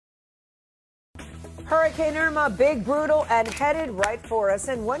Hurricane Irma, big, brutal, and headed right for us.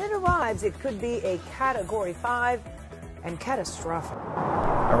 And when it arrives, it could be a Category 5 and catastrophic.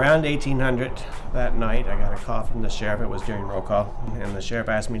 Around 1800 that night, I got a call from the sheriff. It was during roll call, and the sheriff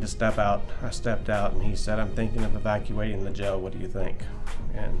asked me to step out. I stepped out, and he said, "I'm thinking of evacuating the jail. What do you think?"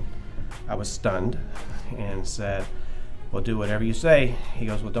 And I was stunned and said, "Well, do whatever you say." He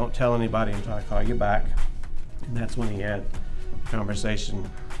goes, "Well, don't tell anybody until I call you back." And that's when he had a conversation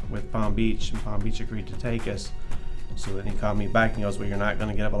with Palm Beach, and Palm Beach agreed to take us. So then he called me back and he goes, "Well, you're not going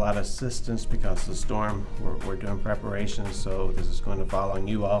to get a lot of assistance because of the storm. We're doing preparations, so this is going to fall on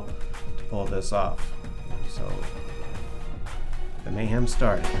you all to pull this off." And so the mayhem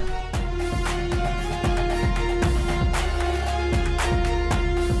started.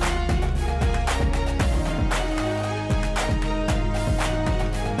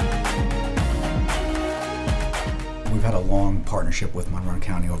 We've had a long partnership with Monroe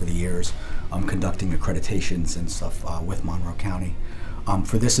County over the years, conducting accreditations and stuff with Monroe County.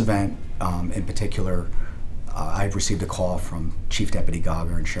 For this event in particular, I've received a call from Chief Deputy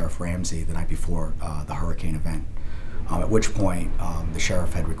Gogger and Sheriff Ramsey the night before the hurricane event, at which point the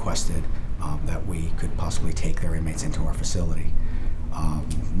sheriff had requested that we could possibly take their inmates into our facility.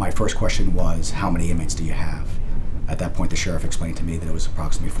 My first question was, how many inmates do you have? At that point, the sheriff explained to me that it was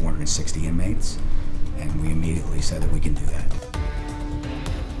approximately 460 inmates. And we immediately said that we can do that.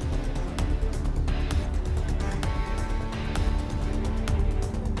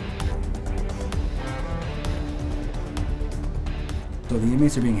 So the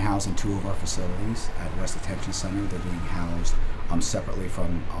inmates are being housed in two of our facilities at West Detention Center. They're being housed separately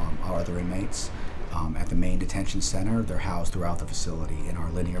from our other inmates. At the main detention center, they're housed throughout the facility in our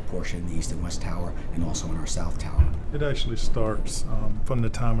linear portion, the East and West Tower, and also in our South Tower. It actually starts from the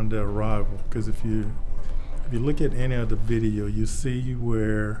time of their arrival, because if you look at any of the video, you see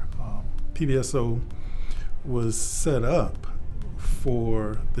where PBSO was set up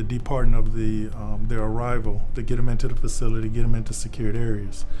for the departing of their arrival, to get them into the facility, get them into secured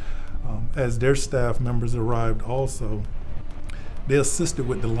areas. As their staff members arrived also, they assisted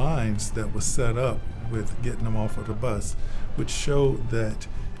with the lines that was set up with getting them off of the bus, which showed that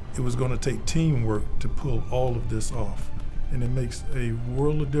it was going to take teamwork to pull all of this off. And it makes a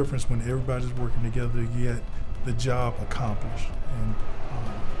world of difference when everybody's working together to get the job accomplished. And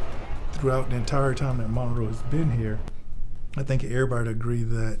throughout the entire time that Monroe has been here, I think everybody agreed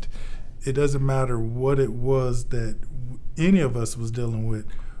that it doesn't matter what it was that any of us was dealing with,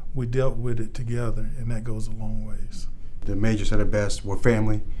 we dealt with it together, and that goes a long ways. The major said it best: we're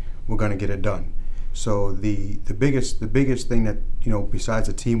family, we're gonna get it done. So the biggest thing that, besides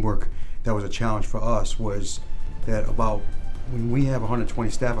the teamwork that was a challenge for us, was that about when we have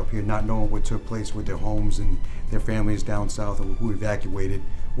 120 staff up here, not knowing what took place with their homes and their families down south or who evacuated,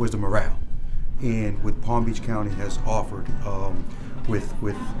 was the morale. And what Palm Beach County has offered,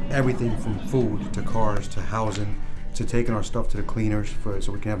 with everything from food to cars to housing to taking our stuff to the cleaners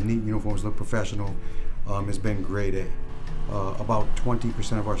so we can have neat uniforms, look professional, has been grade A. About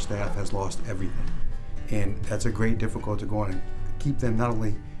 20% of our staff has lost everything. And that's a great difficulty to go on and keep them not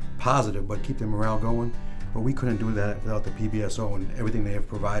only positive, but keep their morale going. But we couldn't do that without the PBSO and everything they have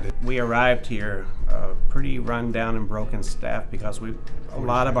provided. We arrived here pretty run down and broken staff, because a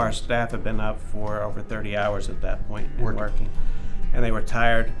lot of our staff had been up for over 30 hours at that point working. And they were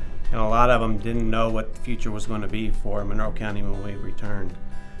tired, and a lot of them didn't know what the future was going to be for Monroe County when we returned.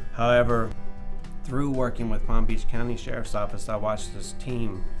 However, through working with Palm Beach County Sheriff's Office, I watched this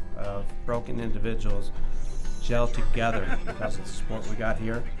team of broken individuals gel together because of the support we got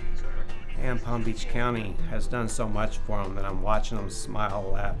here. And Palm Beach County has done so much for them that I'm watching them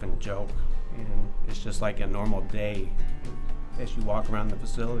smile, laugh, and joke. And it's just like a normal day. As you walk around the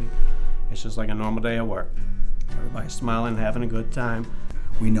facility, it's just like a normal day of work. Everybody's smiling, having a good time.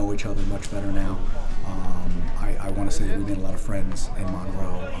 We know each other much better now. I want to say that we made a lot of friends in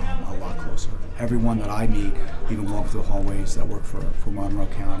Monroe, a lot closer. Everyone that I meet, even walking through the hallways that work for Monroe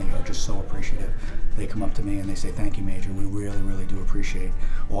County, are just so appreciative. They come up to me and they say, "Thank you, Major. We really, really do appreciate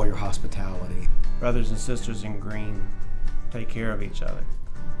all your hospitality." Brothers and sisters in green take care of each other.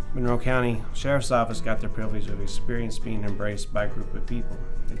 Monroe County Sheriff's Office got the privilege of experience being embraced by a group of people.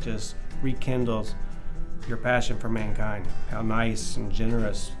 It just rekindles your passion for mankind, how nice and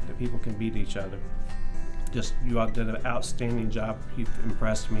generous the people can be to each other. You all did an outstanding job. You've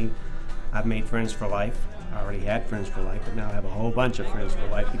impressed me. I've made friends for life. I already had friends for life, but now I have a whole bunch of friends for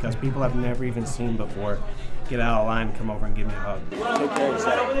life, because people I've never even seen before get out of line and come over and give me a hug. Take care of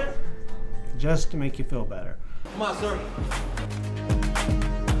yourself. Just to make you feel better. Come on, sir.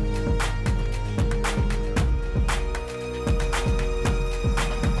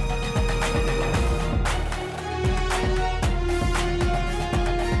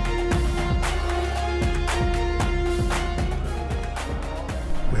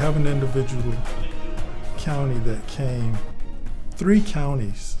 have an individual county that came 3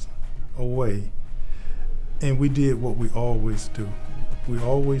 counties away, and we did what we always do. We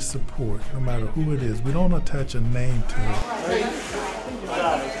always support, no matter who it is. We don't attach a name to it.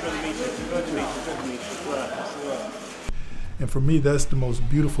 And for me, that's the most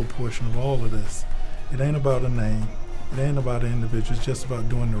beautiful portion of all of this. It ain't about a name. It ain't about an individual. It's just about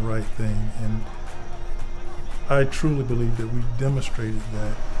doing the right thing. And I truly believe that we've demonstrated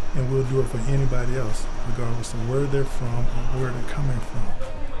that, and we'll do it for anybody else, regardless of where they're from or where they're coming from.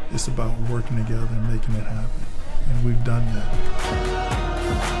 It's about working together and making it happen. And we've done that.